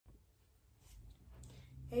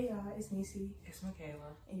Hey y'all, it's Nisi. It's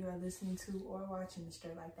Michaela. And you are listening to or watching the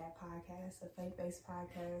Straight Like That podcast, a faith-based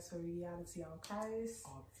podcast for reality on Christ.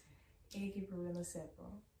 And keep it real and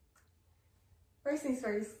simple. First things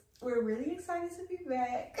first, we're really excited to be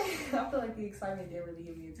back. I feel like the excitement didn't really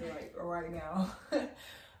hit me until like right now.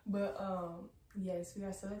 But yes, we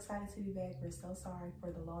are so excited to be back. We're so sorry for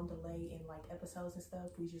the long delay in like episodes and stuff.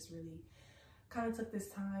 We just really kind of took this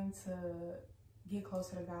time to get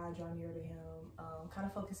closer to God, draw near to Him, kind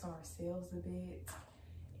of focus on ourselves a bit,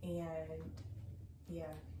 and yeah,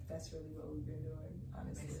 that's really what we've been doing,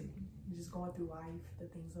 honestly. We're just going through life, the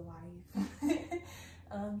things of life.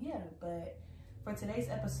 But for today's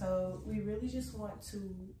episode, we really just want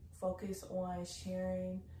to focus on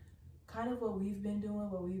sharing kind of what we've been doing,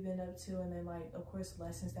 what we've been up to, and then like, of course,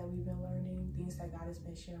 lessons that we've been learning, things that God has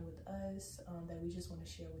been sharing with us, that we just want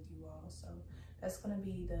to share with you all. So that's going to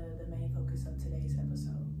be the main focus of today's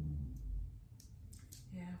episode.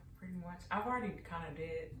 Yeah, pretty much. I've already kind of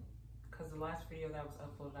did, because the last video that was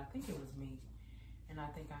uploaded, I think it was me, and I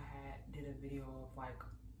think I did a video of like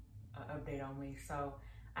an update on me. So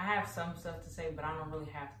I have some stuff to say, but I don't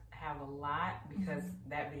really have a lot, because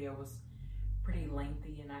that video was pretty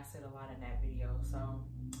lengthy and I said a lot in that video. So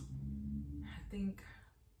I think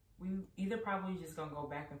we either probably just gonna go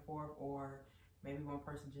back and forth, or maybe one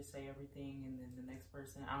person just say everything and then the next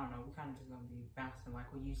person, I don't know, we kind of just gonna be bouncing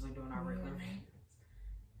like we usually do in our regular videos.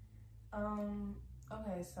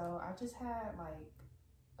 Okay, so I just had like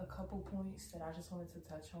a couple points that I just wanted to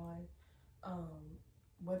touch on.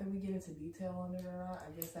 Whether we get into detail on it or not,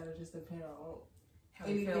 I guess that'll just depend on how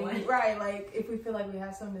you feel like. Right, like if we feel like we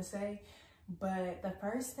have something to say. But the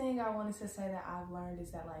first thing I wanted to say that I've learned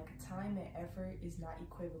is that like time and effort is not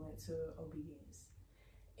equivalent to obedience.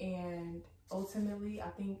 And ultimately, I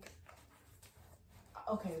think,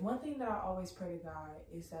 okay, one thing that I always pray to God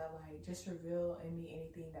is that like just reveal in me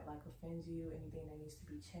anything that like offends you, anything that needs to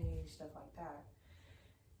be changed, stuff like that.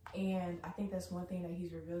 And I think that's one thing that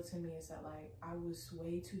He's revealed to me, is that like I was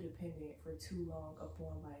way too dependent for too long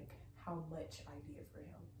upon like how much I did for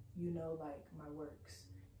Him, you know, like my works,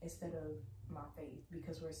 instead of my faith,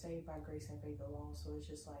 because we're saved by grace and faith alone. So it's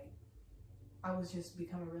just like I was just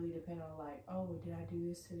becoming really dependent on like, oh, did I do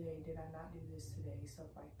this today? Did I not do this today?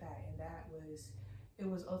 Stuff like that. And it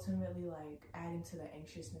was ultimately like adding to the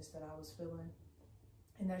anxiousness that I was feeling.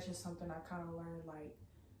 And that's just something I kind of learned, like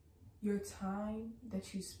your time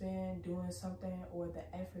that you spend doing something or the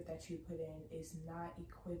effort that you put in is not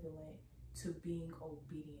equivalent to being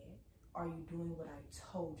obedient. Are you doing what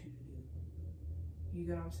I told you to do? You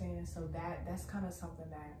get what I'm saying? So that's kind of something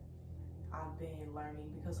that I've been learning,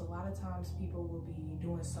 because a lot of times people will be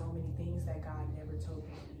doing so many things that God never told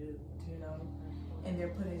them to do, you know? And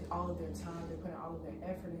they're putting all of their time, they're putting all of their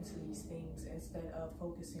effort into these things instead of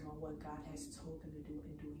focusing on what God has told them to do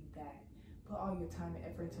and doing that. Put all your time and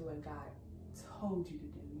effort into what God told you to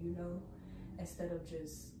do, you know? Instead of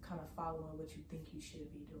just kind of following what you think you should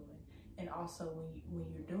be doing. And also when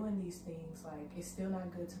you're doing these things, like it's still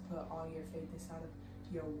not good to put all your faith inside of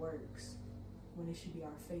your works, when it should be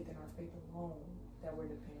our faith and our faith alone that we're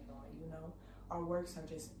dependent on, you know? Our works are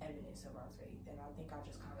just evidence of our faith. And I think I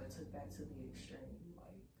just kind of took that to the extreme.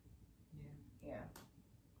 Like, yeah.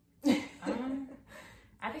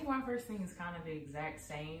 I think my first thing is kind of the exact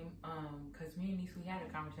same. Because me and Nisi, we had a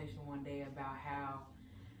conversation one day about how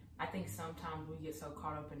I think sometimes we get so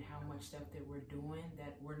caught up in how much stuff that we're doing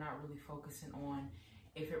that we're not really focusing on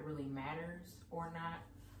if it really matters or not.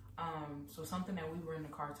 So something that we were in the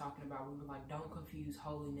car talking about, we were like, don't confuse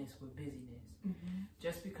holiness with busyness.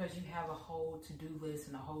 Just because you have a whole to-do list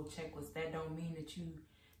and a whole checklist, that don't mean that you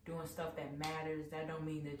doing stuff that matters. That don't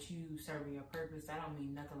mean that you serving your purpose. That don't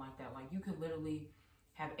mean nothing like that. Like you could literally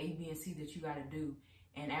have A, B, and C that you got to do.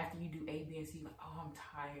 And after you do A, B, and C, like, oh, I'm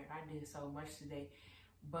tired. I did so much today.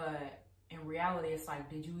 But in reality, it's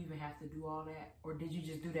like, did you even have to do all that? Or did you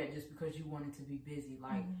just do that just because you wanted to be busy?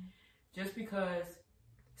 Like, just because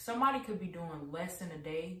somebody could be doing less in a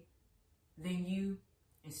day than you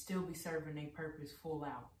and still be serving their purpose full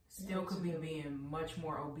out. Still could be being much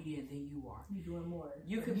more obedient than you are. You're doing more.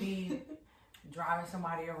 You could be driving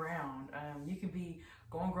somebody around. You could be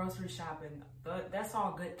going grocery shopping. That's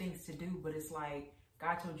all good things to do, but it's like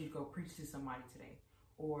God told you to go preach to somebody today.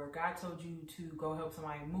 Or God told you to go help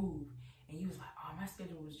somebody move. And you was like, oh, my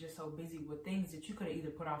schedule was just so busy with things that you could have either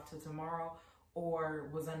put off till tomorrow or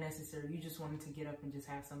was unnecessary. You just wanted to get up and just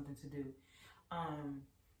have something to do.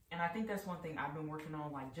 And I think that's one thing I've been working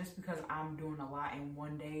on. Like, just because I'm doing a lot in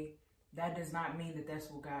one day, that does not mean that that's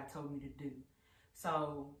what God told me to do.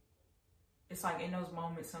 So it's like in those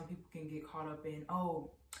moments, some people can get caught up in,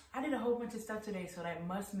 oh, I did a whole bunch of stuff today, so that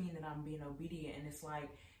must mean that I'm being obedient. And it's like,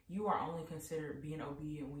 you are only considered being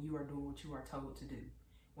obedient when you are doing what you are told to do.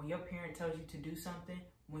 When your parent tells you to do something,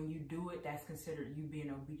 when you do it, that's considered you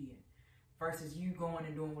being obedient. Versus you going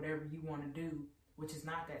and doing whatever you want to do, which is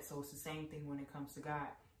not that. So it's the same thing when it comes to God.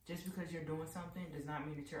 Just because you're doing something does not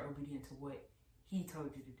mean that you're obedient to what he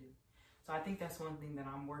told you to do. So I think that's one thing that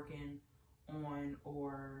I'm working on,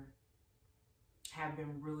 or have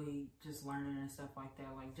been really just learning and stuff like that.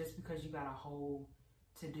 Like, just because you got a whole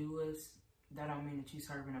to-do list, that don't mean that you're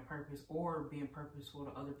serving a purpose or being purposeful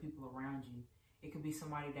to other people around you. It could be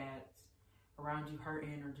somebody that's around you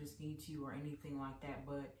hurting or just needs you or anything like that,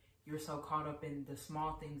 but you're so caught up in the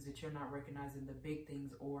small things that you're not recognizing the big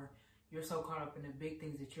things, or you're so caught up in the big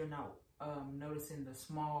things that you're not noticing the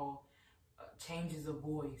small changes of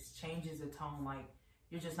voice, changes of tone. Like,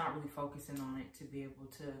 you're just not really focusing on it to be able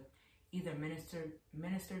to either minister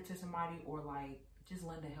to somebody or like just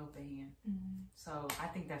lend a helping hand. Mm-hmm. So I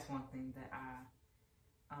think that's one thing that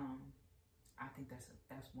I think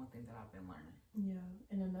that's one thing that I've been learning. Yeah,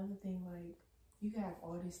 and another thing, like, you have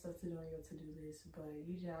all this stuff to do on your to-do list, but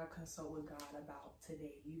you did not consult with God about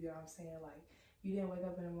today. You get what I'm saying? Like, you didn't wake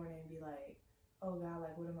up in the morning and be like, oh God,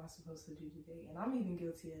 like, what am I supposed to do today? And I'm even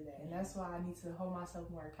guilty of that. And that's why I need to hold myself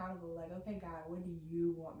more accountable. Like, okay, God, what do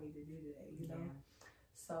you want me to do today? You know? Yeah.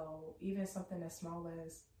 So even something as small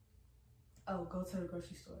as, oh, go to the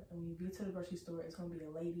grocery store. And when you get to the grocery store, it's going to be a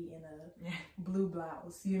lady in a blue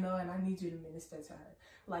blouse, you know, and I need you to minister to her.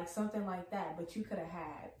 Like, something like that. But you could have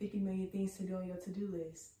had 50 million things to do on your to-do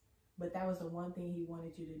list, but that was the one thing he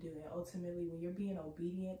wanted you to do. And ultimately, when you're being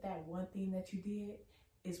obedient, that one thing that you did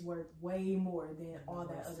is worth way more than all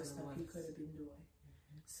that other stuff you could have been doing.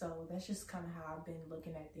 Mm-hmm. So that's just kind of how I've been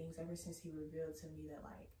looking at things ever since he revealed to me that,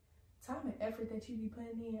 like, time and effort that you be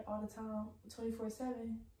putting in all the time,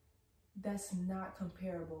 24/7, that's not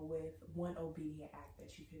comparable with one obedient act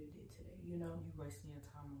that you could have did today, you know? You wasting your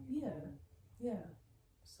time on your phone. Yeah.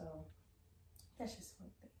 So that's just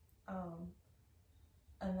one thing.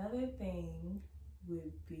 Another thing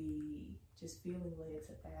would be just feeling led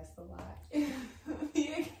to fast a lot.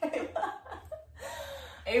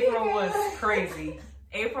 April was crazy.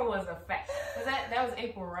 April was a fast. That was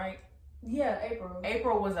April, right? Yeah, April.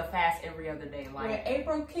 April was a fast every other day. Like, when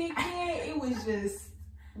April kicked in, it was just,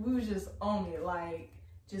 we was just on it, like,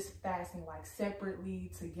 just fasting, like,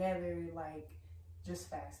 separately, together, like,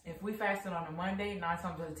 just fasting. If we fasted on a Monday, 9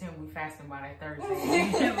 times out of 10 we fasting by that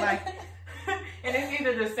Thursday. Like, and it's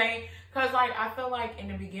either the same, cause like I feel like in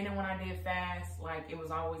the beginning when I did fast, like it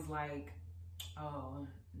was always like, oh,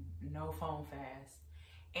 no phone fast.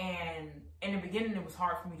 And in the beginning it was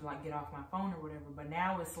hard for me to like get off my phone or whatever. But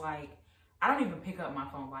now it's like I don't even pick up my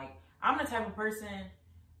phone. Like, I'm the type of person,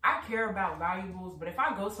 I care about valuables, but if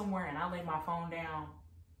I go somewhere and I lay my phone down,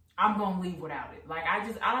 I'm gonna leave without it. Like, I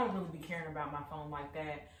don't really be caring about my phone like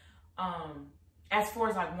that. As far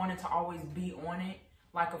as like wanting to always be on it,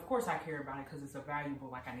 like, of course I care about it because it's a valuable.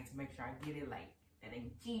 Like, I need to make sure I get it. Like, that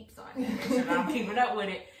ain't cheap, so I need to make sure that I'm keeping up with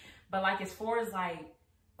it. But like, as far as like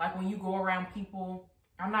when you go around people,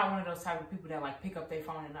 I'm not one of those type of people that like pick up their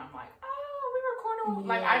phone and I'm like, oh, we recording.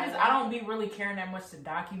 Yeah. Like, I don't be really caring that much to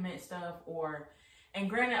document stuff. And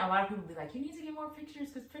granted, a lot of people be like, you need to get more pictures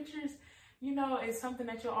because pictures, you know, is something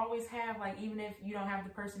that you'll always have, like, even if you don't have the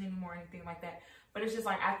person anymore or anything like that. But it's just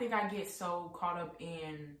like, I think I get so caught up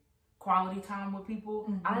in quality time with people.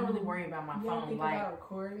 Mm-hmm. I don't really worry about my phone. Think like, about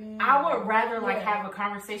recording. I would rather like have a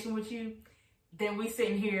conversation with you than we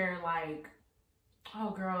sitting here like, oh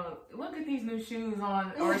girl, look at these new shoes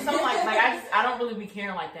on, or something like I don't really be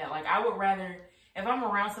caring like that. Like, I would rather, if I'm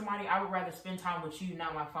around somebody, I would rather spend time with you,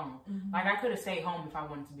 not my phone. Mm-hmm. Like, I could have stayed home if I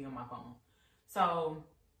wanted to be on my phone. So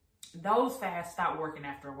those fasts stopped working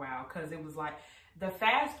after a while because it was like the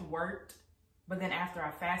fast worked, but then after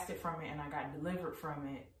I fasted from it and I got delivered from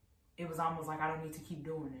it, it was almost like I don't need to keep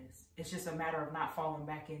doing this. It's just a matter of not falling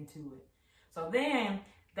back into it. So then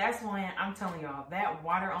that's when I'm telling y'all that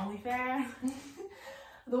water only fast.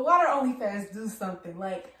 The water only fast do something.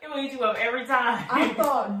 Like, it will eat you up every time. I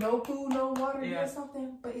thought no food, no water or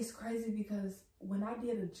something, but it's crazy because when I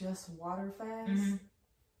did a just water fast, mm-hmm.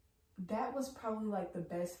 that was probably like the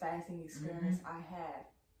best fasting experience mm-hmm. I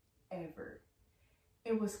had ever.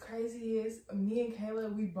 It was crazy is me and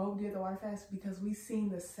Kayla, we both did the water fast because we seen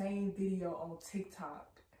the same video on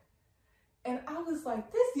TikTok. And I was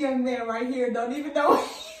like, this young man right here don't even know.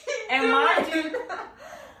 And mind you,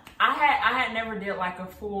 I had never did like a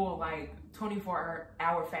full like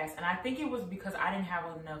 24-hour fast. And I think it was because I didn't have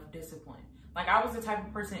enough discipline. Like, I was the type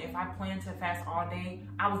of person, if I planned to fast all day,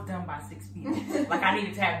 I was done by 6 p.m. Like, I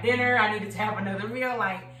needed to have dinner. I needed to have another meal.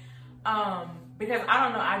 Like, Because I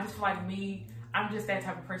don't know, I just feel like I'm just that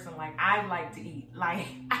type of person. Like, I like to eat. Like,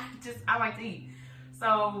 I like to eat.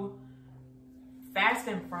 So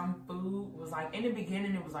fasting from food was like, in the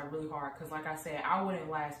beginning, it was like really hard. Because like I said, I wouldn't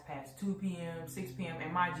last past 2 p.m., 6 p.m.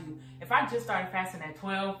 And mind you, if I just started fasting at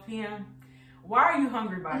 12 p.m., why are you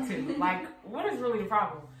hungry by 2? Like, what is really the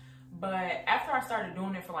problem? But after I started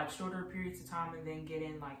doing it for like shorter periods of time and then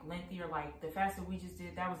getting like lengthier, like the fast that we just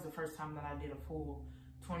did, that was the first time that I did a full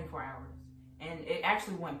 24 hours. And it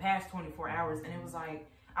actually went past 24 hours. And it was like,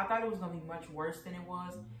 I thought it was going to be much worse than it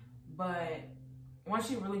was. But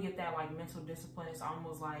once you really get that like mental discipline, it's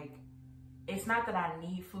almost like, it's not that I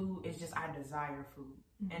need food, it's just I desire food.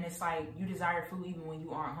 Mm-hmm. And it's like, you desire food even when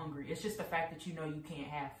you aren't hungry. It's just the fact that you know you can't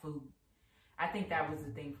have food. I think that was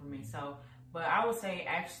the thing for me. So, but I would say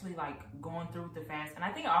actually like going through with the fast, and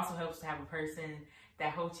I think it also helps to have a person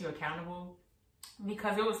that holds you accountable,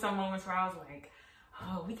 because it was some moments where I was like,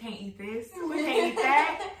 oh, we can't eat this, we can't eat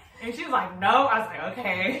that. And she was like, no. I was like,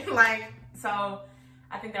 okay. Like, so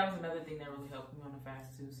I think that was another thing that really helped me on the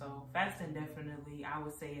fast too. So fasting definitely, I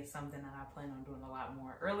would say, is something that I plan on doing a lot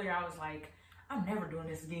more. Earlier, I was like, I'm never doing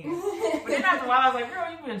this again. But then after a while, I was like,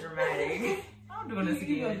 girl, you've been dramatic. I'm doing this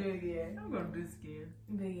again. You're gonna do it again. I'm gonna do this again.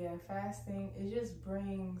 But yeah, fasting, it just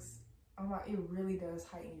brings, it really does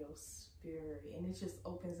heighten your spirit. And it just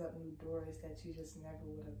opens up new doors that you just never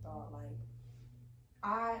would have thought. Like,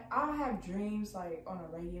 I have dreams like on a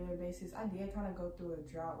regular basis. I did kind of go through a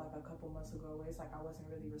drought like a couple months ago where it's like I wasn't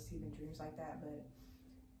really receiving dreams like that. But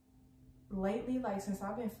lately, like since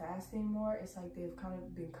I've been fasting more, it's like they've kind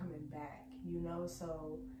of been coming back, you know?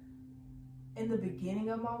 So in the beginning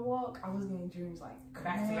of my walk, I was getting dreams like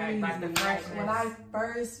back to crazy. back, like the freshness. When I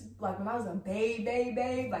first, like when I was a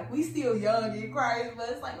babe, like we still young in Christ, but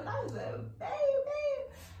it's like when I was a babe,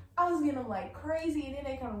 I was getting them like crazy, and then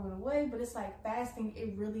they kind of went away. But it's like fasting,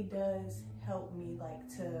 it really does help me like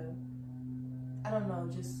to, I don't know,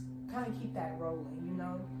 just kind of keep that rolling, you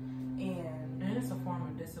know? And it's a form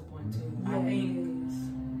of discipline too. Yeah, I think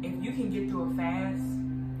if you can get through a fast,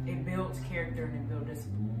 it builds character and it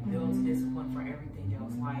builds discipline for everything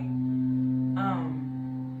else. Like,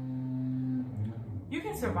 you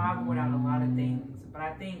can survive without a lot of things, but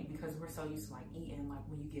I think because we're so used to like eating, like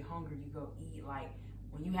when you get hungry, you go eat. Like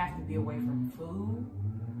when you have to be away from food,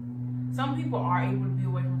 some people are able to be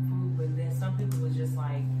away from food, but then some people is just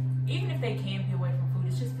like, even if they can be away from food,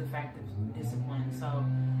 it's just the fact of discipline. So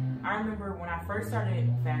I remember when I first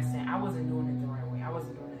started fasting, I wasn't doing it the right way. I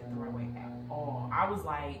wasn't doing it the right way at all. I was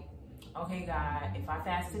like, okay, God, if I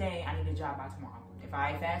fast today, I need a job by tomorrow. If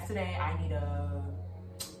I fast today, I need a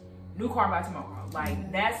new car by tomorrow.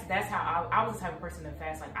 Like, that's how I was the type of person to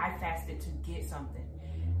fast. Like, I fasted to get something.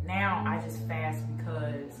 Now, I just fast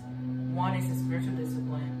because, one, it's a spiritual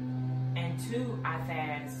discipline, and two, I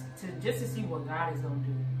fast just to see what God is going to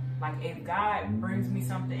do. Like, if God brings me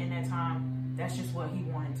something in that time, that's just what he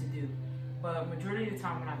wanted to do. But majority of the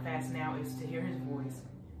time when I fast now is to hear his voice,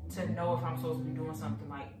 to know if I'm supposed to be doing something.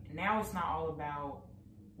 Like, now it's not all about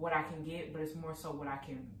what I can get, but it's more so what I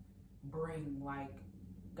can bring. Like,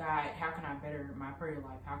 God, how can I better my prayer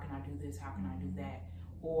life? How can I do this? How can I do that?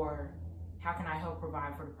 Or how can I help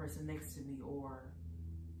provide for the person next to me? Or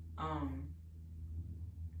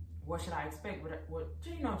what should I expect? What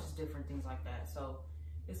you know, just different things like that. So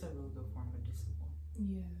it's a really good form of discipline.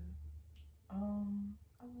 Yeah.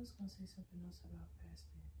 I was gonna say something else about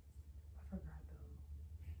fasting. I forgot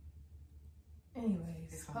though.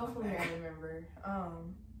 Anyways, hopefully I remember.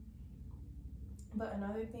 But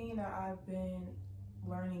another thing that I've been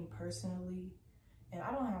learning personally, and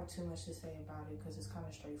I don't have too much to say about it because it's kind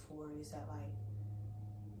of straightforward, is that like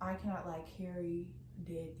I cannot like carry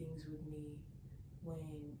dead things with me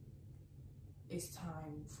when it's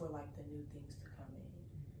time for like the new things to come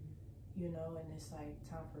in, you know? And it's like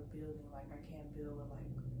time for building. Like I can't build with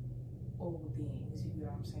like old things, you get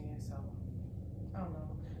what I'm saying? So I don't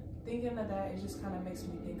know, thinking of that, it just kind of makes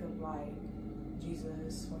me think of like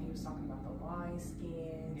Jesus when he was talking about the lion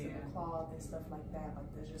skins and the cloth and stuff like that. Like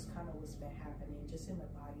that's just kind of what's been happening just in the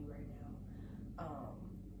body right now.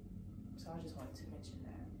 So I just wanted to mention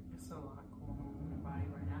that. There's a lot going on in the body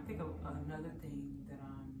right now. I think another thing that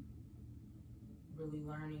I'm really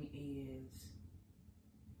learning is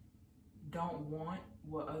don't want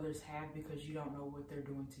what others have because you don't know what they're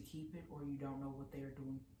doing to keep it, or you don't know what they're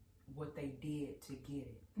doing, what they did to get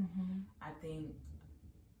it. I think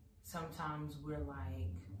sometimes we're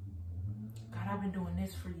like, God, I've been doing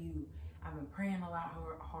this for you. I've been praying a lot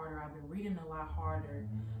harder. I've been reading a lot harder.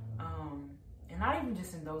 And not even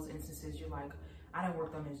just in those instances, you're like, I done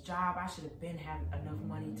worked on this job. I should have been having enough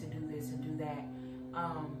money to do this and do that.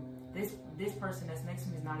 this person that's next to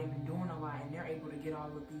me is not even doing a lot, and they're able to get all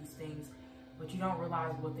of these things, but you don't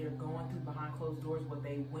realize what they're going through behind closed doors, what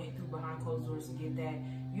they went through behind closed doors to get that.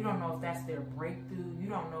 You don't know if that's their breakthrough. You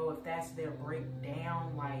don't know if that's their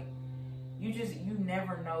breakdown. Like, you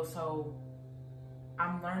never know. So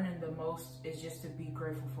I'm learning the most is just to be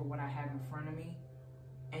grateful for what I have in front of me,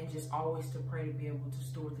 and just always to pray to be able to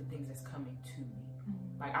steward the things that's coming to me.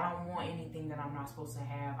 Like, I don't want anything that I'm not supposed to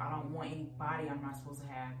have. I don't want anybody I'm not supposed to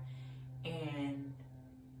have. And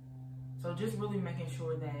so just really making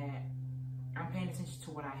sure that I'm paying attention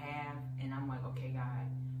to what I have, and I'm like, okay, God,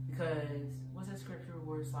 because what's that scripture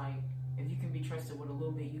where it's like, if you can be trusted with a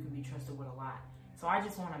little bit, you can be trusted with a lot. So I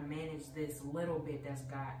just want to manage this little bit that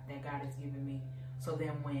God has given me. So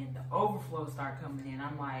then when the overflow start coming in,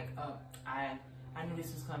 I'm like, I knew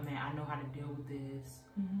this was coming. I know how to deal with this.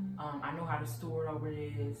 I know how to steward over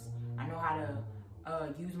this. I know how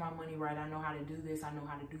to use my money right. I know how to do this. I know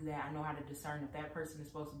how to do that. I know how to discern if that person is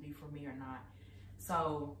supposed to be for me or not.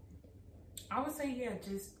 So I would say, yeah,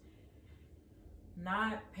 just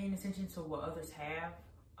not paying attention to what others have,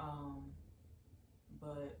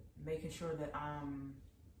 but making sure that I'm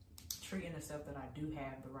treating the stuff that I do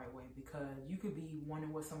have the right way, because you could be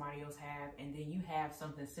wanting what somebody else have, and then you have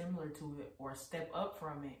something similar to it or a step up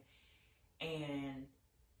from it, and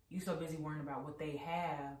you're so busy worrying about what they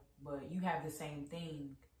have, but you have the same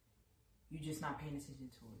thing, you're just not paying attention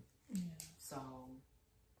to it. Yeah. So,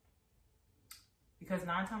 because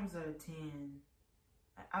 9 times out of 10,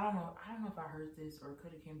 I don't know if I heard this or it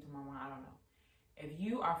could have came to my mind, I don't know. If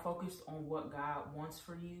you are focused on what God wants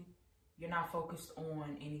for you, you're not focused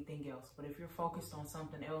on anything else. But if you're focused on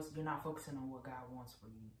something else, you're not focusing on what God wants for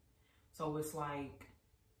you. So it's like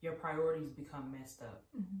your priorities become messed up.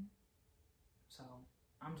 So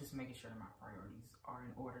I'm just making sure my priorities are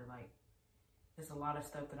in order. Like, there's a lot of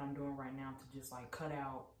stuff that I'm doing right now to just like cut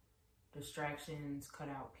out distractions, cut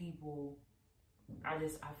out people. I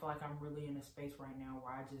feel like I'm really in a space right now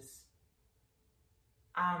where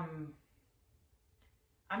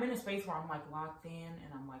I'm in a space where I'm like locked in,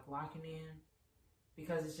 and I'm like locking in,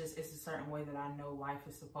 because it's a certain way that I know life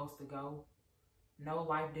is supposed to go. No,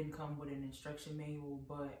 life didn't come with an instruction manual,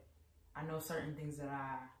 but I know certain things that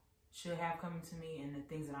I should have coming to me and the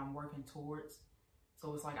things that I'm working towards.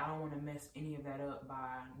 So it's like, I don't want to mess any of that up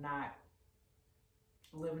by not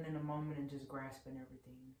living in the moment and just grasping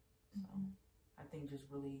everything. So I think just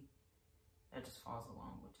really, that just falls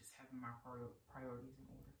along with just having my priorities in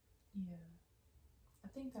order. Yeah. I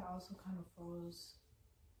think that also kind of falls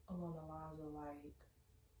along the lines of like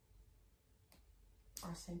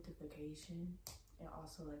our sanctification, and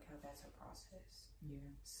also like how that's a process. Yeah.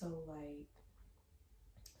 So like,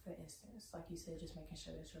 for instance, like you said, just making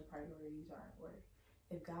sure that your priorities are in order.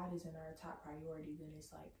 If God is in our top priority, then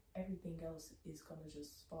it's like everything else is gonna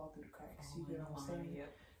just fall through the cracks. You get what I'm saying?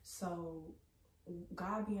 Yep. So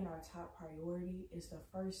God being our top priority is the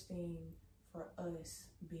first thing for us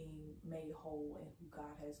being made whole and who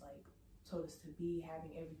God has like told us to be,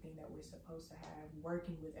 having everything that we're supposed to have,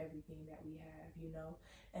 working with everything that we have, you know,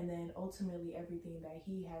 and then ultimately everything that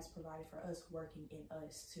He has provided for us working in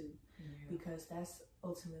us too, because that's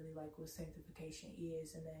ultimately like what sanctification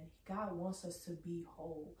is. And then God wants us to be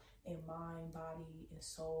whole in mind, body, and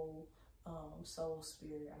soul, soul,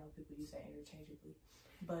 spirit. I know people use that interchangeably,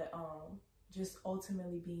 but just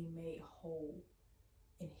ultimately being made whole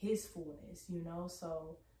in His fullness, you know.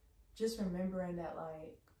 So just remembering that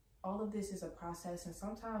like all of this is a process, and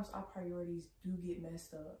sometimes our priorities do get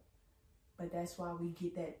messed up, but that's why we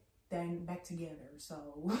get that thing back together.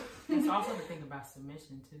 So it's also the thing about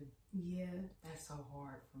submission too. Yeah, that's so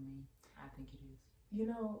hard for me. I think it is. You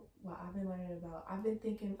know what I've been learning about? I've been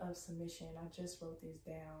thinking of submission. I just wrote this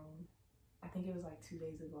down. I think it was like 2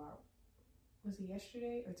 days ago. Was it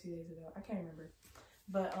yesterday or 2 days ago? I can't remember.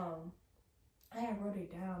 But I had wrote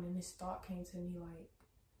it down, and this thought came to me like,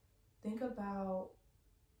 think about,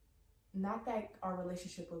 not that our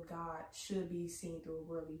relationship with God should be seen through a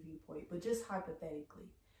worldly viewpoint, but just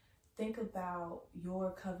hypothetically, think about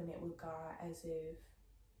your covenant with God as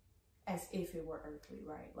if it were earthly,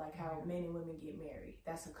 right? Like how men and women get married.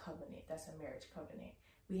 That's a covenant. That's a marriage covenant.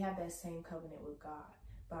 We have that same covenant with God.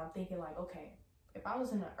 But I'm thinking like, okay, if I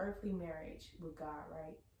was in an earthly marriage with God,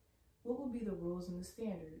 right, what would be the rules and the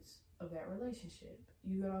standards of that relationship?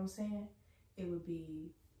 You know what I'm saying? It would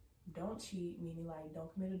be, don't cheat, meaning like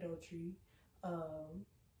don't commit adultery,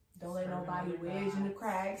 don't let nobody wedge in the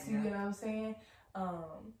cracks, you know what I'm saying?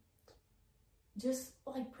 Just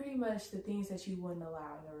like pretty much the things that you wouldn't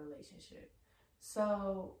allow in a relationship.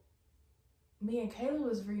 So me and Kayla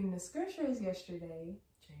was reading the scriptures yesterday.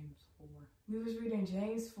 James 4. We was reading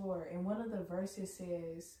James 4, and one of the verses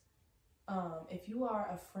says, if you are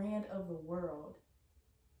a friend of the world,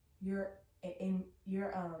 you're an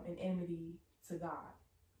enmity to God,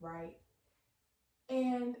 right?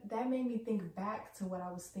 And that made me think back to what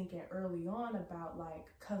I was thinking early on about like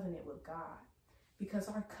covenant with God, because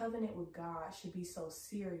our covenant with God should be so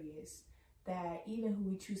serious that even who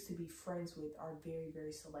we choose to be friends with are very,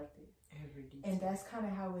 very selective. And that's kind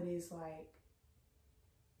of how it is like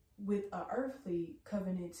with an earthly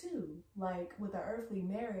covenant too. Like with an earthly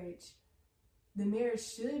marriage, the marriage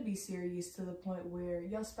should be serious to the point where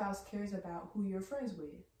your spouse cares about who you're friends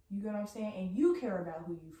with. You get what I'm saying? And you care about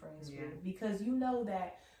who you're friends with, because you know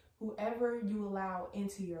that whoever you allow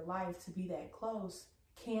into your life to be that close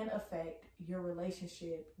can affect your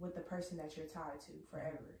relationship with the person that you're tied to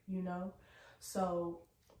forever, you know? So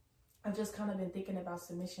I've just kind of been thinking about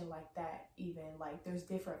submission like that, even like there's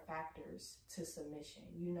different factors to submission,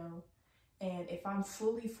 you know? And if I'm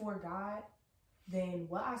fully for God, then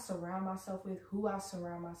what I surround myself with, who I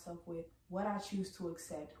surround myself with, what I choose to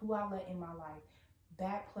accept, who I let in my life,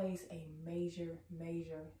 that plays a major,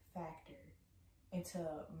 major factor into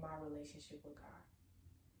my relationship with God.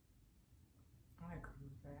 I agree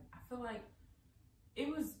with that. I feel like it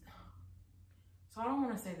was, so I don't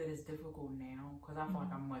want to say that it's difficult now, because I feel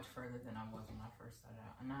like I'm much further than I was when I first started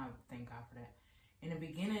out, and I thank God for that. In the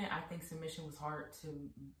beginning, I think submission was hard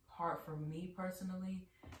for me personally,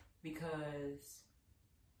 because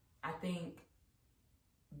I think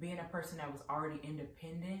being a person that was already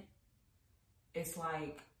independent, it's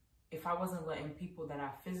like if I wasn't letting people that I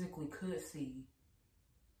physically could see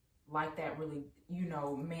like that really, you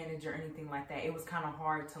know, manage or anything like that, it was kind of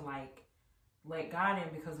hard to like let God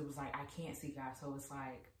in, because it was like I can't see God, so it's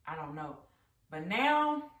like I don't know. But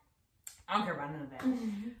now I don't care about none of that.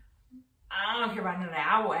 I don't care about none of that.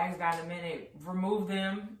 I will ask God in a minute, remove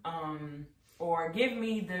them, or give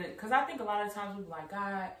me because I think a lot of times we're like,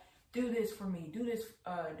 God, do this for me, do this,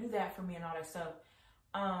 do that for me, and all that stuff.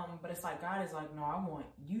 But it's like God is like, no, I want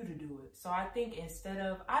you to do it. So I think instead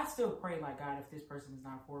of, I still pray like, God, if this person is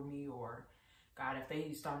not for me, or God, if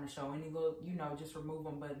they starting to show any look, you know, just remove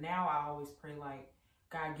them. But now I always pray like,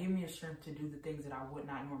 God, give me the strength to do the things that I would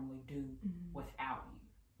not normally do without you.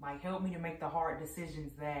 Like, help me to make the hard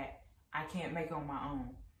decisions that I can't make on my own.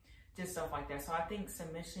 Just stuff like that. So I think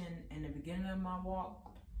submission in the beginning of my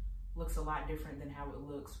walk looks a lot different than how it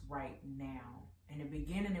looks right now. In the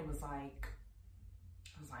beginning, it was like,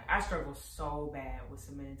 I struggle so bad with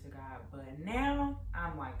submitting to God. But now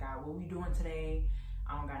I'm like, God, what we doing today?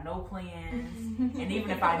 I don't got no plans. And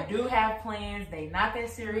even if I do have plans, they not that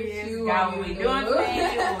serious. God, what we doing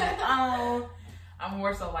today? I'm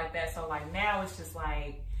more so like that. So like now it's just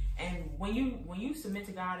like, and when you submit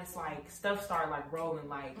to God, it's like stuff start like rolling.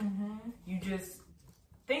 Like you just,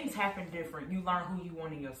 things happen different. You learn who you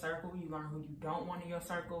want in your circle. You learn who you don't want in your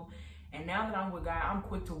circle. And now that I'm with God, I'm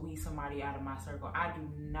quick to weed somebody out of my circle. I do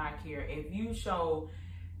not care. If you show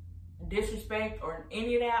disrespect or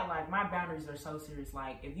any of that, like my boundaries are so serious.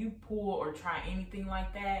 Like if you pull or try anything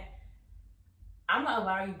like that, I'm going to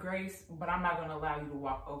allow you grace, but I'm not going to allow you to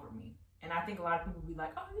walk over me. And I think a lot of people be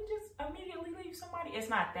like, oh, you just immediately leave somebody. It's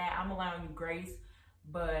not that. I'm allowing you grace,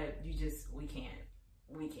 but we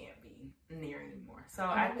can't be near anymore. So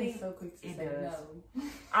I think so quick to it say does. No.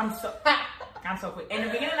 I'm so quick. In the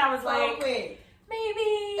beginning, I was so like, quick.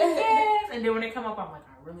 Maybe, yes. And then when they come up, I'm like,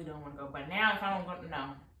 I really don't want to go. But now if I don't go,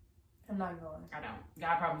 no. I'm not going. I don't.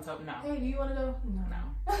 God probably told me no. Hey, do you want to go? No.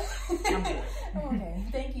 I'm good. Okay,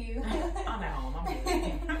 thank you. I'm at home. I'm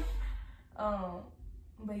good.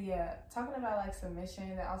 But yeah, talking about like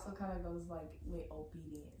submission, that also kind of goes like with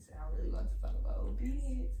obedience. And I really want to talk about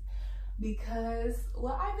obedience because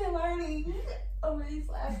what I've been learning over these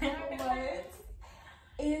last couple months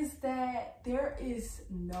is that there is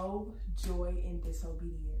no joy in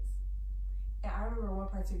disobedience. And I remember one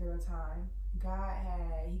particular time,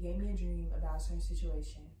 he gave me a dream about a certain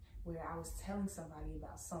situation where I was telling somebody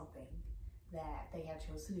about something that they had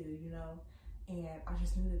chose to do, you know? And I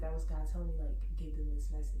just knew that was God telling me, like, give them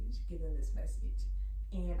this message.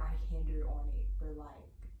 And I hindered on it for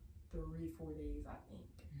like 3-4 days, I think.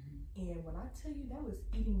 And when I tell you that was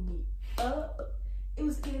eating me up, it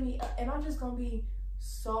was eating me up. And I'm just gonna be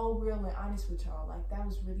so real and honest with y'all. Like, that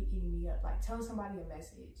was really eating me up. Like, telling somebody a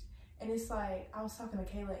message. And it's like, I was talking to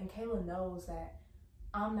Kayla, and Kayla knows that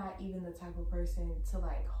I'm not even the type of person to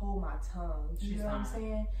like hold my tongue. You know what I'm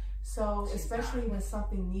saying? So especially when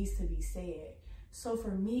something needs to be said. So for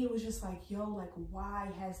me, it was just like, yo, like,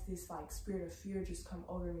 why has this like spirit of fear just come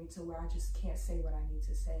over me to where I just can't say what I need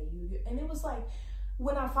to say? And it was like,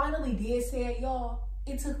 when I finally did say it, y'all,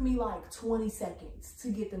 it took me like 20 seconds to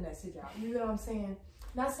get the message out. You know what I'm saying?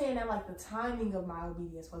 not saying that like the timing of my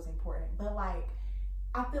obedience was important, but like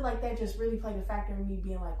I feel like that just really played a factor in me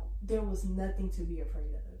being like, there was nothing to be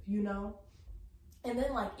afraid of, you know? And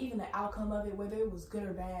then like even the outcome of it, whether it was good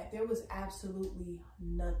or bad, there was absolutely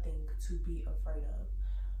nothing to be afraid of.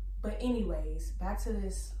 But anyways, back to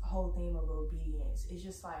this whole theme of obedience. It's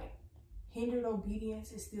just like hindered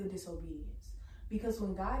obedience is still disobedience. Because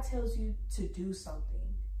when God tells you to do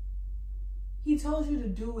something, he tells you to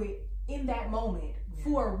do it in that moment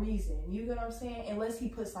for a reason. You get what I'm saying? Unless he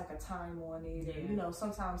puts like a time on it. Yeah. Or, you know,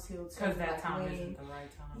 sometimes he'll tell you Because that like time when, isn't the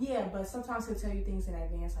right time. yeah, but sometimes he'll tell you things in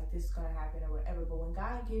advance, like this is going to happen or whatever. But when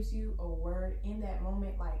God gives you a word in that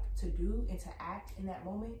moment, like to do and to act in that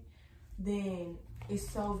moment, then it's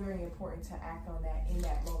so very important to act on that in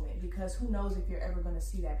that moment. Because who knows if you're ever going to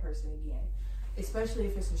see that person again, especially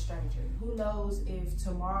if it's a stranger. Who knows if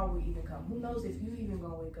tomorrow will even come? Who knows if you even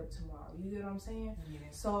going to wake up tomorrow? You get what I'm saying? Yeah.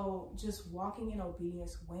 So just walking in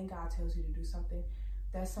obedience when God tells you to do something,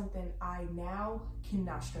 that's something I now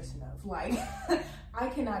cannot stress enough. Like, I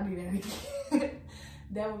cannot do that again.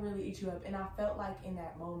 That would really eat you up. And I felt like in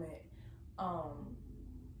that moment, I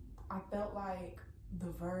felt like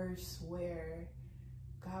the verse where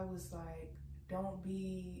God was like, don't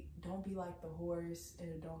be like the horse and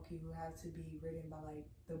the donkey who have to be ridden by like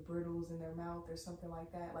the bridles in their mouth or something like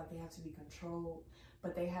that. Like they have to be controlled,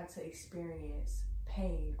 but they have to experience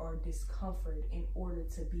pain or discomfort in order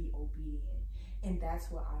to be obedient. And that's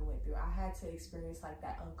what I went through. I had to experience like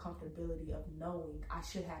that uncomfortability of knowing I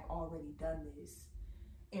should have already done this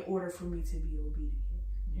in order for me to be obedient.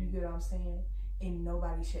 You get what I'm saying? And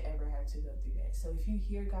nobody should ever have to go through that. So if you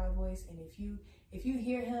hear God's voice and if you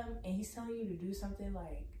hear him and he's telling you to do something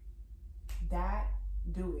like that,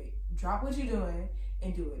 do it. Drop what you're doing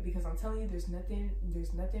and do it. Because I'm telling you, there's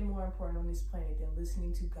nothing more important on this planet than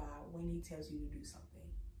listening to God when he tells you to do something.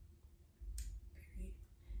 Period.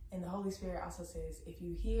 And the Holy Spirit also says, if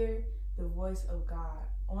you hear the voice of God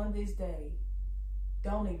on this day,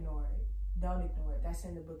 don't ignore it. Don't ignore it. That's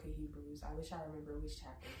in the book of Hebrews. I wish I remember which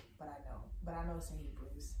chapter, but I know it's in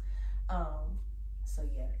Hebrews. So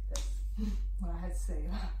yeah, that's what I had to say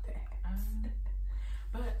about that.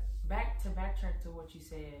 But to backtrack to what you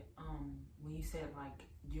said, when you said like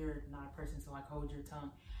you're not a person to like hold your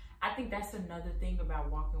tongue, I think that's another thing about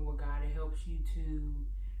walking with God. It helps you to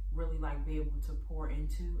really like be able to pour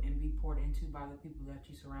into and be poured into by the people that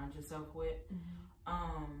you surround yourself with.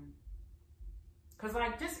 Mm-hmm. Cause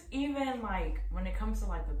like just even like when it comes to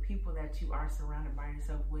like the people that you are surrounded by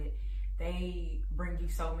yourself with, they bring you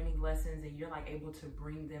so many lessons and you're like able to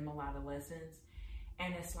bring them a lot of lessons.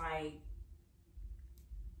 And it's like,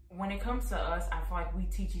 when it comes to us, I feel like we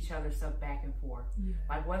teach each other stuff back and forth. Yeah.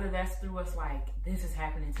 Like whether that's through us like, this is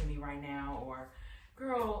happening to me right now, or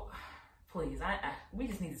girl, please, we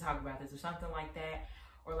just need to talk about this or something like that.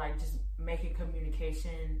 Or like just making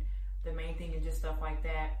communication the main thing and just stuff like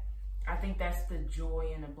that. I think that's the joy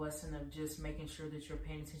and the blessing of just making sure that you're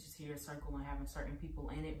paying attention to your circle and having certain people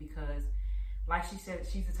in it, because like she said,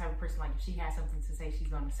 she's the type of person, like if she has something to say, she's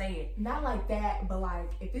going to say it. Not like that, but like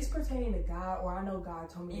if it's pertaining to God, or I know God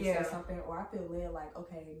told me to say something, or I feel led like,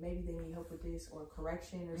 okay, maybe they need help with this or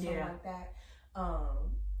correction or something like that,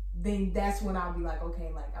 then that's when I'll be like, okay,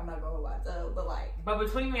 like I'm not going to hold my tongue, but like. But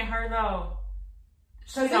between me and her though,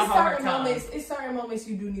 because it's certain moments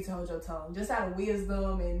you do need to hold your tongue, just out of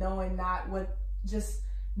wisdom and knowing just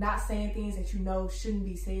not saying things that you know shouldn't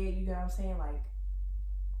be said. You know what I'm saying? Like,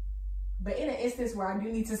 but in an instance where I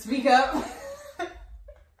do need to speak up,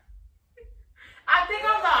 I think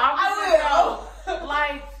I'm the opposite.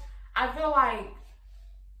 Like, I feel like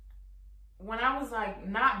when I was like,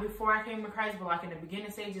 not before I came to Christ, but like in the beginning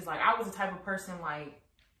stages, like I was the type of person like,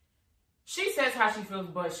 she says how she feels,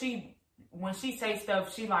 but when she says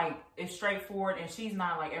stuff, she like is straightforward and she's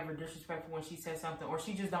not like ever disrespectful when she says something, or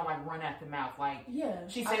she just don't like run at the mouth. Like,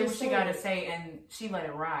 she say what she gotta say and she let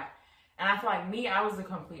it ride. And I feel like me, I was the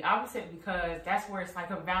complete opposite, because that's where it's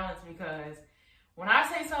like a balance, because when I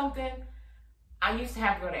say something, I used to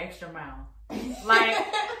have to go the extra mile. Like,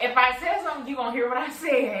 if I said something, you're gonna hear what I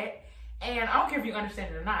said, and I don't care if you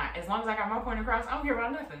understand it or not. As long as I got my point across, I don't care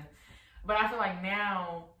about nothing. But I feel like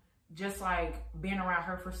now, just like being around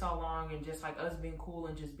her for so long and just like us being cool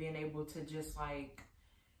and just being able to just like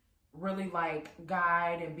really like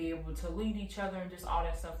guide and be able to lead each other and just all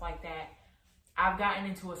that stuff like that, I've gotten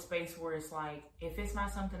into a space where it's like, if it's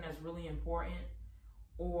not something that's really important,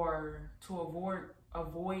 or to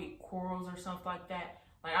avoid quarrels or something like that,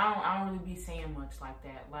 like I don't really be saying much like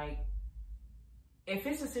that. Like, if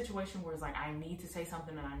it's a situation where it's like I need to say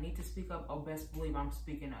something and I need to speak up, oh, best believe I'm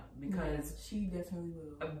speaking up, because she definitely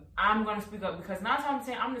will. I'm gonna speak up, because 9 times out of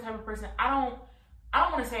 10, I'm the type of person, I I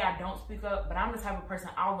don't want to say I don't speak up, but I'm the type of person,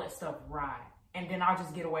 I'll let stuff ride. And then I'll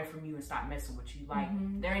just get away from you and stop messing with you. Like,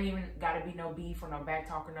 there ain't even got to be no beef or no back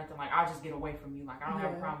talk or nothing. Like, I'll just get away from you. Like, I don't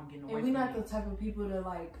have a problem getting away from you. And we're not the type of people to,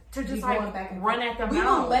 like, to just, like, back and run at them. We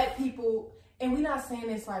don't let people, and we're not saying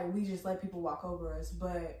it's like we just let people walk over us,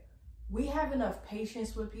 but we have enough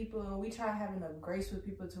patience with people, and we try to have enough grace with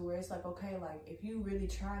people to where it's like, okay, like, if you really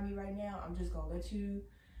try me right now, I'm just going to let you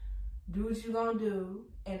do what you're gonna do,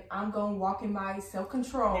 and I'm gonna walk in my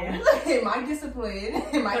self-control, in my discipline,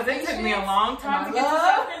 in my patience. Because it took me a long time to get to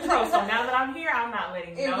self-control. So now that I'm here, I'm not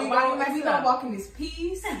letting nobody mess up. We gonna walk in this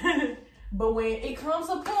peace. But when it comes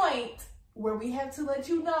a point where we have to let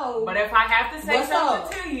you know. But if I have to say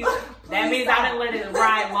something to you, that means I didn't let it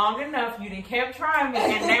ride long enough. You didn't kept trying me,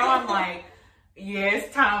 and now I'm like, yeah,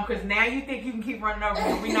 it's time. Because now you think you can keep running over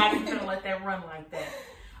me. We're not even gonna let that run like that.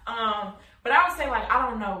 But I would say, like, I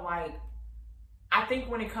don't know, like, I think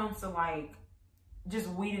when it comes to, like, just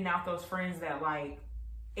weeding out those friends that, like,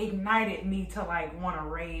 ignited me to, like, want to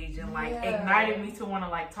rage and, like, ignited me to want to,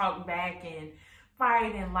 like, talk back and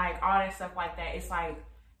fight and, like, all that stuff like that. It's, like,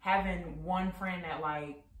 having one friend that,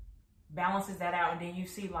 like, balances that out, and then you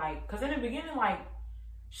see, like, because in the beginning, like,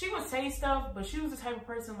 she would say stuff, but she was the type of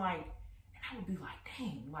person, like, and I would be like,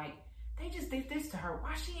 dang, like, they just did this to her.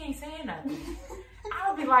 Why she ain't saying nothing? I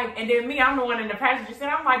would be like, and then me, I'm the one in the passenger seat.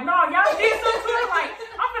 I'm like, no, y'all did something to her. Like,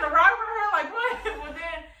 I'm gonna ride for her. Like, what? But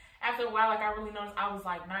then after a while, like, I really noticed, I was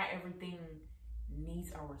like, not everything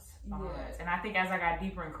needs a response. Yeah. And I think as I got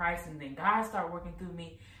deeper in Christ and then God started working through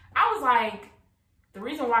me, I was like, the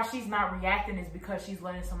reason why she's not reacting is because she's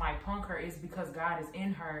letting somebody punk her, is because God is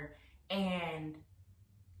in her. And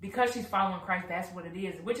because she's following Christ, that's what it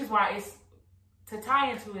is. Which is why it's, to tie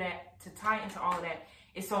into all of that,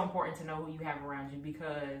 it's so important to know who you have around you,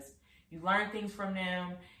 because you learn things from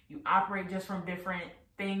them, you operate just from different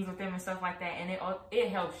things with them and stuff like that, and it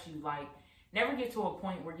helps you. Like, never get to a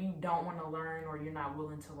point where you don't want to learn, or you're not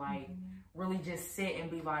willing to, like, really just sit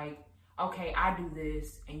and be like, okay, I do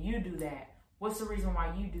this and you do that. What's the reason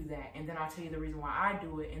why you do that? And then I'll tell you the reason why I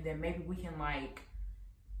do it, and then maybe we can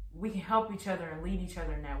help each other and lead each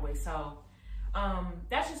other in that way. So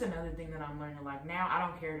that's just another thing that I'm learning. Like, now I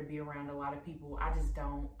don't care to be around a lot of people. I just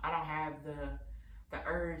don't. I don't have the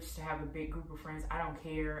urge to have a big group of friends. I don't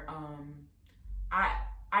care.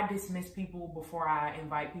 I dismiss people before I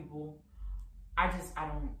invite people. I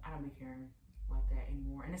don't be caring like that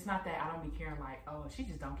anymore. And it's not that I don't be caring like, oh, she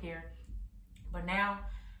just don't care. But now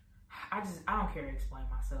I don't care to explain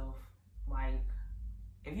myself. Like,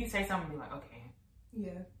 if you say something, be like, okay.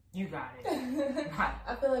 Yeah. You got it.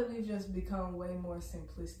 I feel like we've just become way more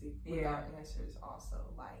simplistic with our answers also.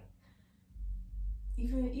 Like,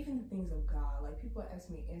 even the things of God. Like, people ask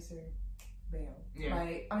me answer, bam. Yeah.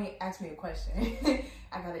 Like, I mean, ask me a question.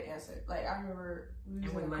 I got an answer. Like, I remember we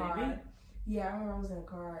was in a car. Yeah, I remember I was in a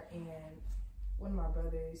car, and one of my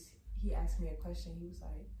brothers, he asked me a question. He was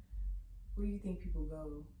like, where do you think people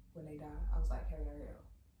go when they die? I was like, heaven or hell.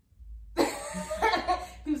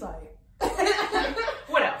 He was like,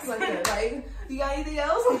 what else? Like that. Like, you got anything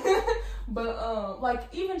else? But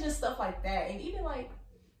like, even just stuff like that, and even like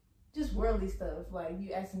just worldly stuff. Like,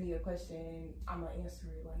 you ask me a question, I'm gonna answer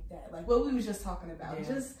it like that. Like what we was just talking about. Yeah.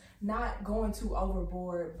 Just not going too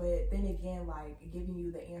overboard, but then again, like giving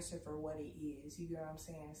you the answer for what it is. You get what I'm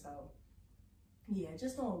saying? So yeah,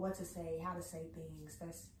 just knowing what to say, how to say things.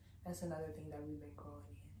 That's another thing that we've been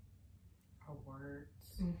growing in. Our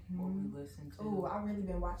words, what we listen to. Oh, I really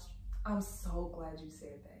been watching. I'm so glad you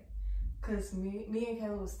said that, cause me and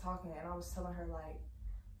Kayla was talking, and I was telling her like,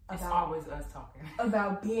 it's always us talking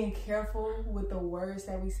about being careful with the words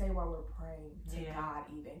that we say while we're praying to God,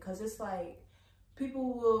 even, cause it's like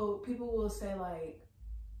people will say like,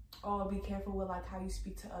 oh, be careful with like how you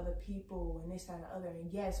speak to other people and this, that, and the other.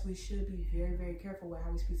 And yes, we should be very, very careful with how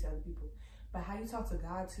we speak to other people, but how you talk to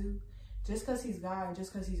God too. Just cause He's God and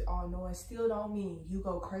just cause He's all knowing, still don't mean you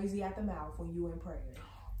go crazy at the mouth when you in prayer.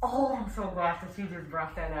 Oh, I'm so glad that you just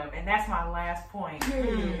brought that up. And that's my last point.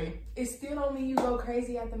 It still don't mean you go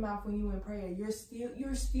crazy at the mouth when you in prayer. You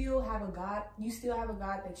still have a God. You still have a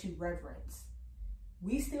God that you reverence.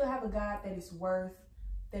 We still have a God that is worth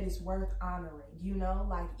honoring. You know,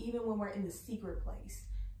 like even when we're in the secret place,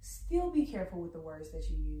 still be careful with the words that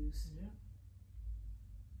you use. Yeah.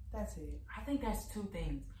 That's it. I think that's two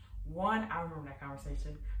things. One, I remember that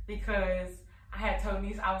conversation because I had told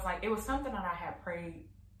Niece, I was like, it was something that I had prayed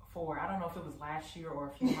for. I don't know if it was last year or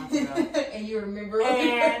a few months ago. And you remember?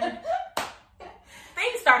 And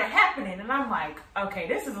things started happening, and I'm like, okay,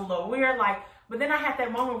 this is a little weird. Like, but then I had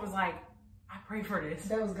that moment, was like, I prayed for this.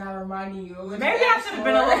 That was God reminding you. Maybe I should have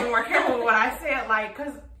been a little more careful with what I said, like,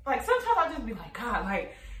 cause like sometimes I just be like, God,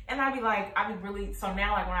 like, and I be really, so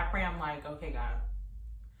now like when I pray, I'm like, okay, God,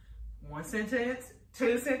 1 sentence,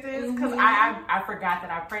 2 sentences, because I forgot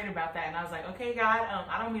that I prayed about that, and I was like, okay, God,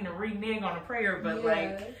 I don't mean to renege on a prayer, but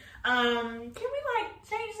like, can we like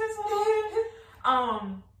change this a little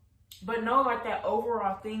bit? But no, like that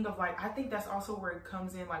overall thing of like, I think that's also where it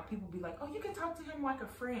comes in. Like people be like, oh, you can talk to him like a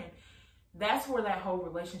friend. That's where that whole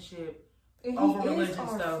relationship over religion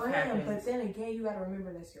stuff happens. But then again, you got to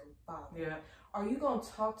remember that's your father. Yeah. Are you going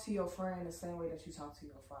to talk to your friend the same way that you talk to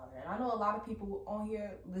your father? And I know a lot of people on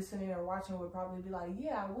here listening or watching would probably be like,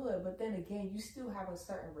 yeah, I would. But then again, you still have a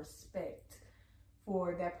certain respect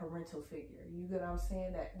for that parental figure. You get what I'm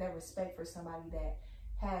saying? That respect for somebody that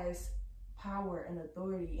has power and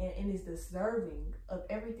authority and is deserving of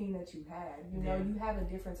everything that you have. You know, you have a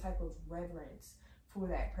different type of reverence for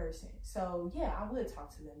that person. So yeah, I would talk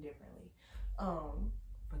to them differently.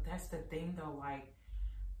 But that's the thing though, like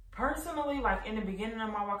personally, like in the beginning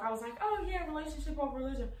of my walk, I was like, oh yeah, relationship over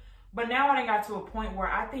religion. But now I done got to a point where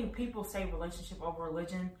I think people say relationship over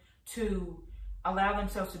religion to allow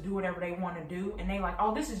themselves to do whatever they want to do, and they like,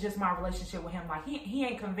 oh, this is just my relationship with him. Like he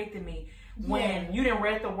ain't convicted me when you didn't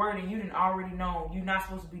read the word and you didn't already know you're not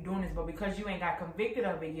supposed to be doing this, but because you ain't got convicted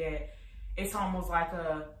of it yet, it's almost like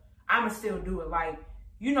I'ma still do it. Like,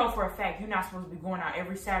 you know for a fact you're not supposed to be going out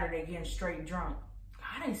every Saturday getting straight drunk.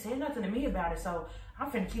 God didn't say nothing to me about it, so I'm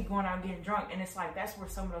finna keep going out getting drunk. And it's like, that's where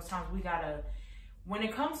some of those times we gotta, when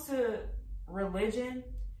it comes to religion,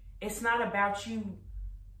 it's not about you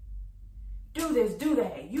do this, do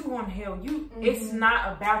that, you going to hell, it's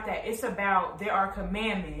not about that. It's about, there are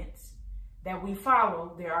commandments that we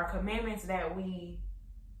follow, there are commandments that we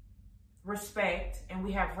respect and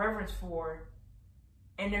we have reverence for,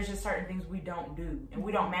 and there's just certain things we don't do, and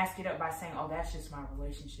we don't mask it up by saying, oh, that's just my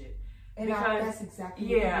relationship. And because that's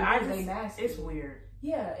exactly it's weird.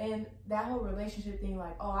 Yeah, and that whole relationship thing,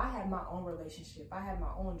 like, oh, I have my own relationship, I have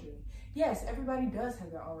my own journey. Yes, everybody does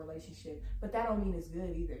have their own relationship, but that don't mean it's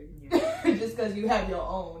good either. Yeah. Just because you have your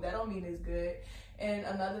own, that don't mean it's good. And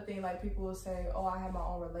another thing, like people will say, oh, I have my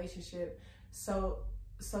own relationship, so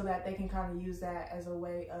that they can kind of use that as a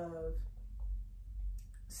way of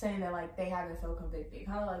saying that like they haven't felt convicted,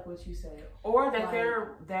 kind of like what you said, or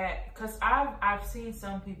that because I've seen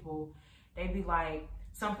some people, they be like,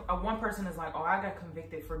 one person is like, oh, I got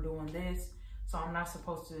convicted for doing this, so I'm not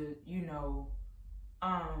supposed to, you know,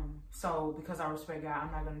 so because I respect God,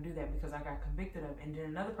 I'm not going to do that because I got convicted of it. And then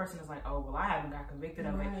another person is like, oh, well, I haven't got convicted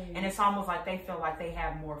of it. And it's almost like they feel like they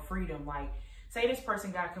have more freedom. Like, say this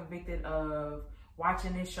person got convicted of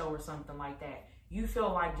watching this show or something like that. You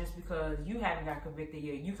feel like just because you haven't got convicted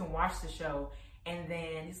yet, you can watch the show, and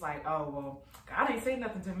then it's like, oh, well, God ain't say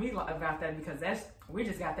nothing to me about that because we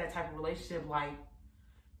just got that type of relationship. Like,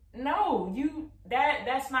 no,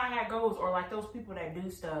 that's not how it goes. Or like those people that do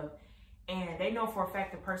stuff and they know for a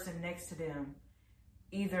fact the person next to them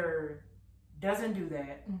either doesn't do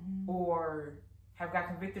that or have got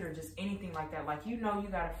convicted or just anything like that. Like, you know, you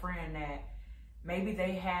got a friend that maybe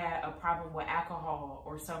they had a problem with alcohol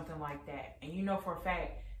or something like that, and you know for a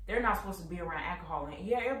fact they're not supposed to be around alcohol. And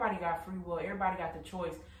yeah, everybody got free will, everybody got the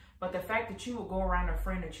choice, but the fact that you would go around a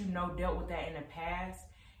friend that you know dealt with that in the past,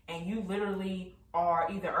 and you literally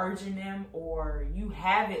are either urging them or you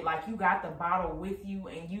have it, like you got the bottle with you,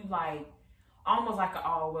 and you like almost like,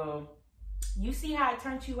 oh, well, you see how it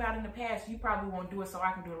turned you out in the past, you probably won't do it, so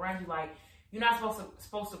I can do it around you. Like, you're not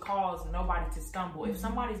supposed to cause nobody to stumble. If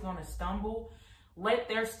somebody's going to stumble, let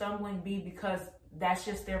their stumbling be because that's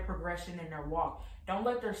just their progression in their walk. Don't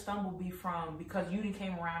let their stumble be from because you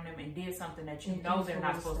came around them and did something that you know they're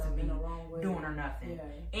not supposed to be doing or nothing.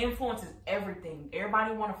 Yeah. Influence is everything.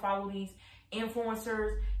 Everybody want to follow these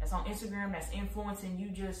influencers that's on Instagram that's influencing you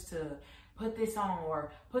just to put this on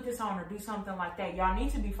or do something like that. Y'all need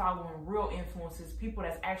to be following real influencers, people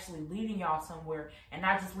that's actually leading y'all somewhere and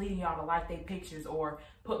not just leading y'all to like their pictures or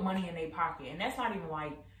put money in their pocket. And that's not even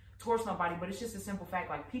like towards nobody, but it's just a simple fact.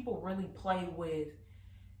 Like, people really play with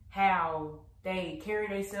how they carry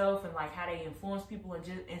themselves and like how they influence people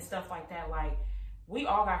and stuff like that. Like, we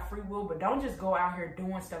all got free will, but don't just go out here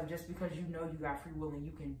doing stuff just because you know you got free will and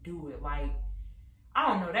you can do it. Like, I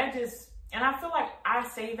don't know, that just, and I feel like I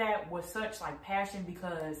say that with such like passion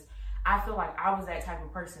because I feel like I was that type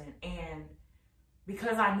of person, and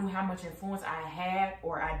because I knew how much influence I had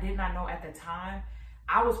or I did not know at the time,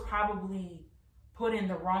 I was probably putting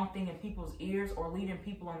the wrong thing in people's ears or leading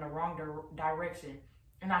people in the wrong direction.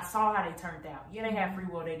 And I saw how they turned out. Yeah, they had free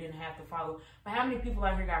will. They didn't have to follow. But how many people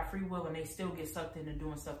out here got free will and they still get sucked into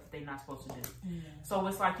doing stuff that they're not supposed to do? Yeah. So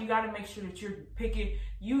it's like you got to make sure that you're picking.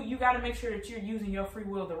 You got to make sure that you're using your free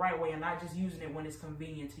will the right way and not just using it when it's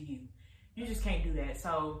convenient to you. You just can't do that.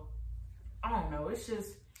 So I don't know. It's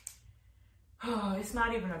just, it's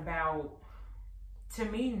not even about, to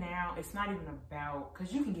me now, it's not even about,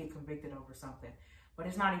 because you can get convicted over something, but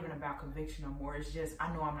it's not even about conviction no more. It's just,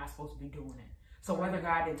 I know I'm not supposed to be doing it. So whether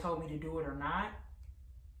God had told me to do it or not,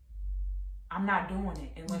 I'm not doing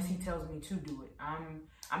it unless he tells me to do it.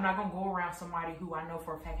 I'm not gonna go around somebody who I know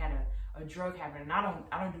for a fact had a drug habit, and I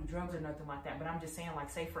don't do drugs or nothing like that. But I'm just saying, like,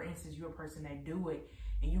 say for instance, you're a person that do it,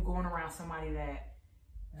 and you going around somebody that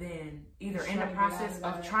then either in the process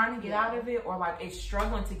of trying to get out of it or like is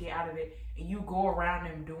struggling to get out of it, and you go around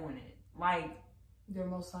them doing it, like they're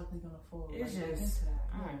most likely gonna fall. It's just,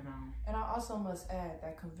 I don't know. And I also must add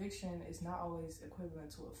that conviction is not always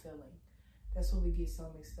equivalent to a feeling. That's what we get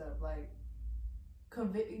so mixed up. Like,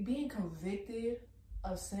 being convicted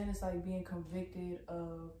of sin is like being convicted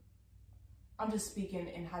of, I'm just speaking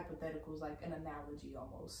in hypotheticals, like an analogy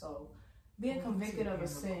almost. So being convicted of a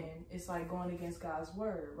sin is like going against God's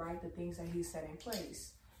word, right? The things that he set in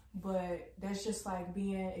place. But that's just like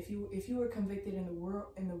being, if you were convicted in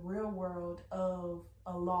the real world of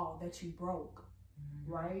a law that you broke,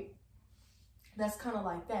 right? That's kind of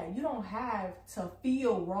like that. You don't have to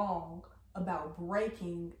feel wrong about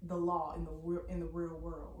breaking the law in the real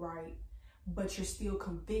world, right? But you're still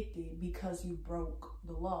convicted because you broke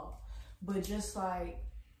the law. But just like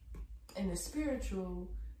in the spiritual,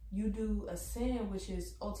 you do a sin which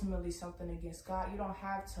is ultimately something against God. You don't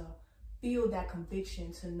have to feel that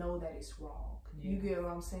conviction to know that it's wrong. Yeah. You get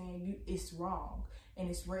what I'm saying? It's wrong. And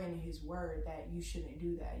it's written in his word that you shouldn't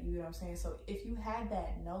do that. You get what I'm saying? So if you had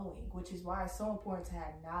that knowing, which is why it's so important to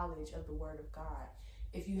have knowledge of the word of God.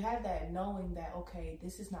 If you have that knowing that, okay,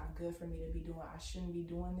 this is not good for me to be doing, I shouldn't be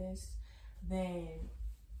doing this, then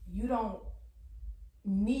you don't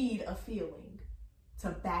need a feeling to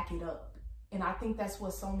back it up. And I think that's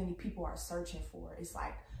what so many people are searching for. It's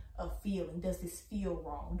like a feeling. Does this feel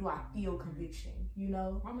wrong? Do I feel conviction? You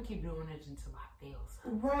know? I'm going to keep doing it until I feel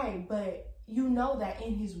something. Right. But you know that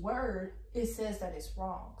in his word, it says that it's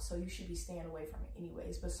wrong. So you should be staying away from it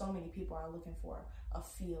anyways. But so many people are looking for a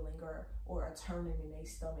feeling or a turning in their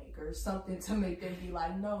stomach or something to make them be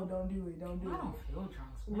like, no, don't do it. Don't do it. I don't feel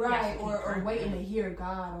drunk. Right. Or waiting to hear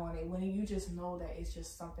God on it when you just know that it's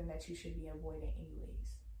just something that you should be avoiding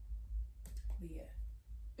anyways. But yeah.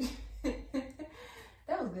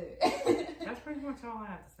 That was good. That's pretty much all I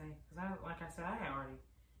have to say. Because like I said, I had already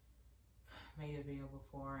made a video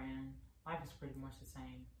before, and life is pretty much the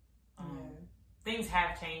same. Things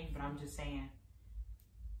have changed, but I'm just saying,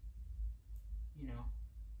 you know,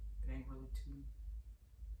 it ain't really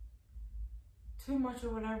too much or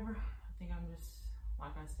whatever. I think I'm just,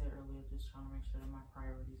 like I said earlier, just trying to make sure that my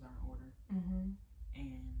priorities are in order.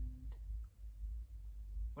 And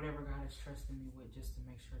whatever God is trusting me with, just to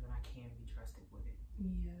make sure that I can be trusted with it.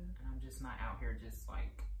 Yeah. And I'm just not out here just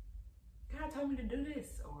like, God told me to do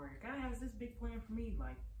this, or God has this big plan for me.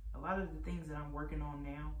 Like, a lot of the things that I'm working on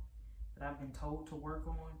now, that I've been told to work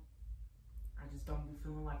on, I just don't be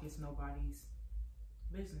feeling like it's nobody's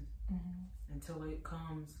business until it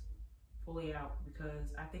comes fully out.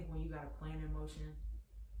 Because I think when you got a plan in motion,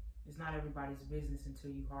 it's not everybody's business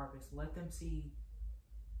until you harvest. Let them see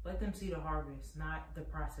the harvest, not the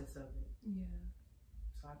process of it. Yeah.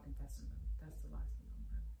 So I think that's the last thing I'm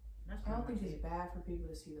learning. I don't think it's bad for people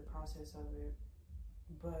to see the process of it,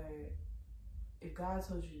 but if God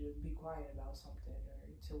told you to be quiet about something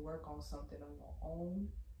or to work on something on your own,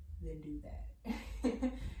 then do that.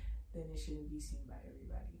 Then it shouldn't be seen by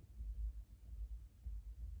everybody.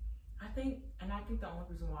 I think the only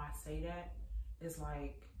reason why I say that is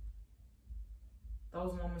like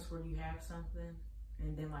those moments where you have something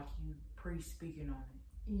and then like you pre-speaking on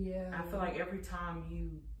it. Yeah. I feel like every time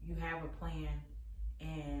you have a plan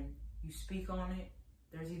and you speak on it,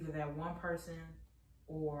 there's either that one person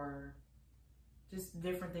or just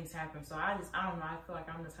different things happen. So I don't know. I feel like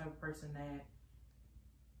I'm the type of person that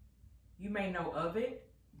you may know of it,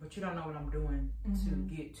 but you don't know what I'm doing to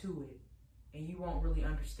get to it. And you won't really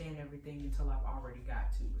understand everything until I've already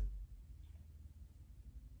got to it.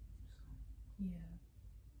 So. Yeah.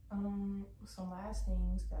 Some last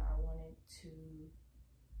things that I wanted to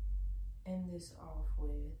end this off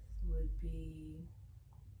with would be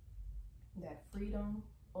that freedom.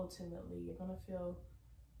 Ultimately, you're gonna feel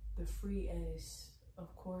the freest,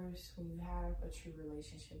 of course, when you have a true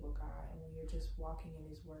relationship with God and when you're just walking in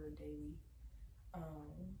his word daily.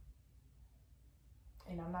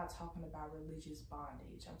 And I'm not talking about religious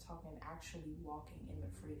bondage. I'm talking actually walking in the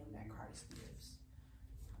freedom that Christ gives.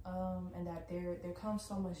 And that there comes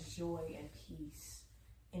so much joy and peace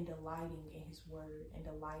in delighting in his word and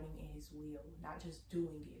delighting in his will. Not just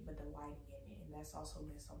doing it, but delighting in it. And that's also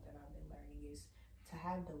been something I've been learning, is to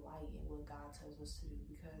have delight in what God tells us to do,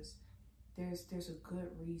 because there's a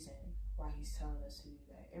good reason why he's telling us to do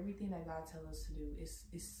that. Everything that God tells us to do is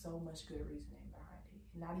so much good reasoning behind it.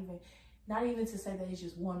 Not even to say that it's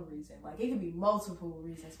just one reason. Like, it could be multiple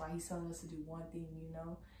reasons why he's telling us to do one thing, you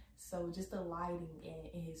know? So just delighting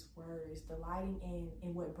in his words, delighting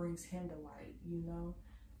in what brings him delight, you know?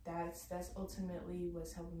 That's ultimately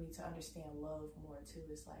what's helping me to understand love more too.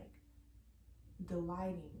 It's like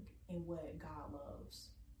delighting in what God loves,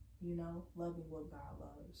 you know? Loving what God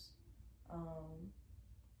loves.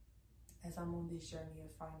 As I'm on this journey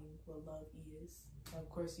of finding what love is. Of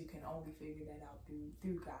course, you can only figure that out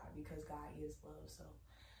through God, because God is love. So,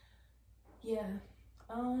 yeah.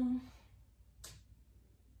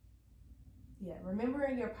 Yeah,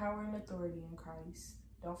 remembering your power and authority in Christ.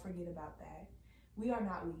 Don't forget about that. We are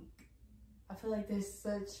not weak. I feel like there's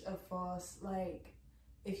such a false, like,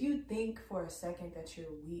 if you think for a second that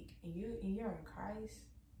you're weak and you're in Christ,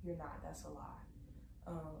 you're not. That's a lie.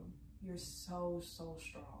 You're so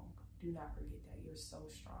strong. Do not forget that. You're so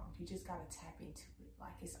strong. You just gotta tap into it.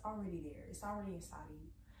 Like, it's already there. It's already inside of you.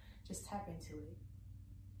 Just tap into it.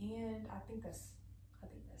 And I think that's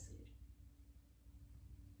it.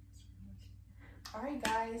 All right,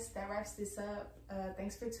 guys, that wraps this up.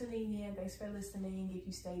 Thanks for tuning in. Thanks for listening. If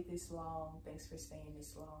you stayed this long, thanks for staying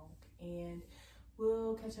this long. And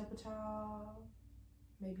we'll catch up with y'all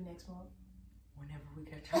maybe next month. Whenever we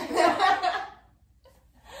catch up.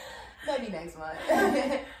 Maybe next month.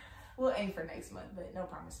 We'll aim for next month, but no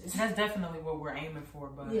promises. That's definitely what we're aiming for,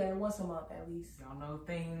 but yeah, once a month at least. Y'all know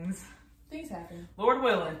things happen. Lord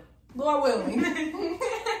willing.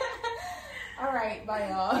 All right, bye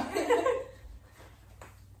y'all.